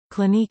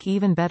Clinique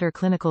Even Better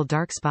Clinical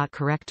Dark Spot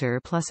Corrector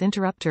plus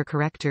Interrupter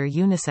Corrector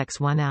Unisex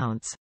 1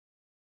 ounce.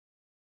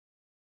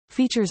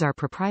 Features our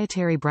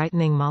proprietary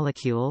brightening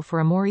molecule for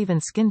a more even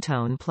skin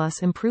tone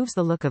plus improves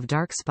the look of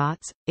dark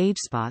spots, age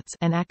spots,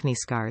 and acne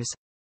scars.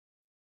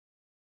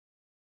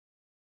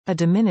 A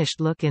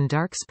diminished look in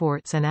dark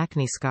spots and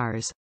acne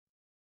scars.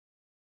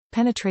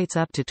 Penetrates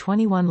up to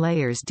 21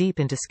 layers deep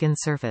into skin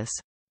surface.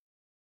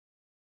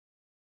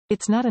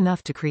 It's not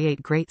enough to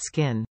create great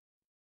skin.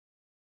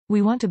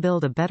 We want to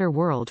build a better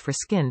world for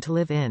skin to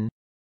live in.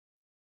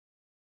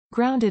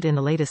 Grounded in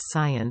the latest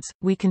science,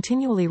 we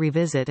continually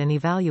revisit and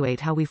evaluate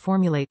how we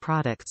formulate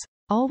products,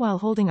 all while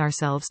holding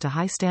ourselves to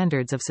high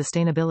standards of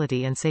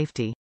sustainability and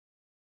safety.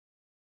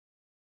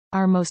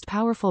 Our most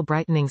powerful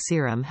brightening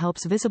serum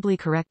helps visibly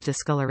correct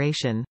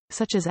discoloration,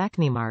 such as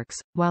acne marks,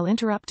 while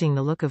interrupting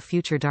the look of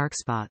future dark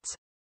spots.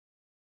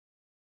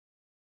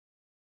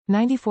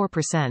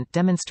 94%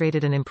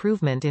 demonstrated an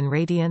improvement in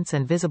radiance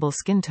and visible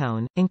skin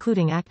tone,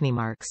 including acne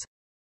marks.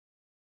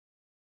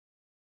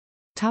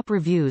 Top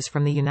reviews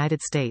from the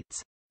United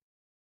States.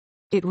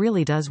 It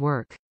really does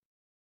work.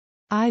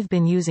 I've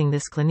been using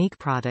this Clinique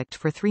product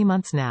for 3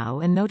 months now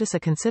and notice a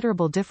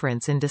considerable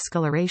difference in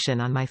discoloration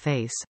on my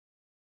face.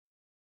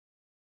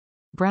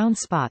 Brown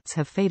spots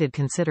have faded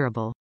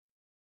considerable.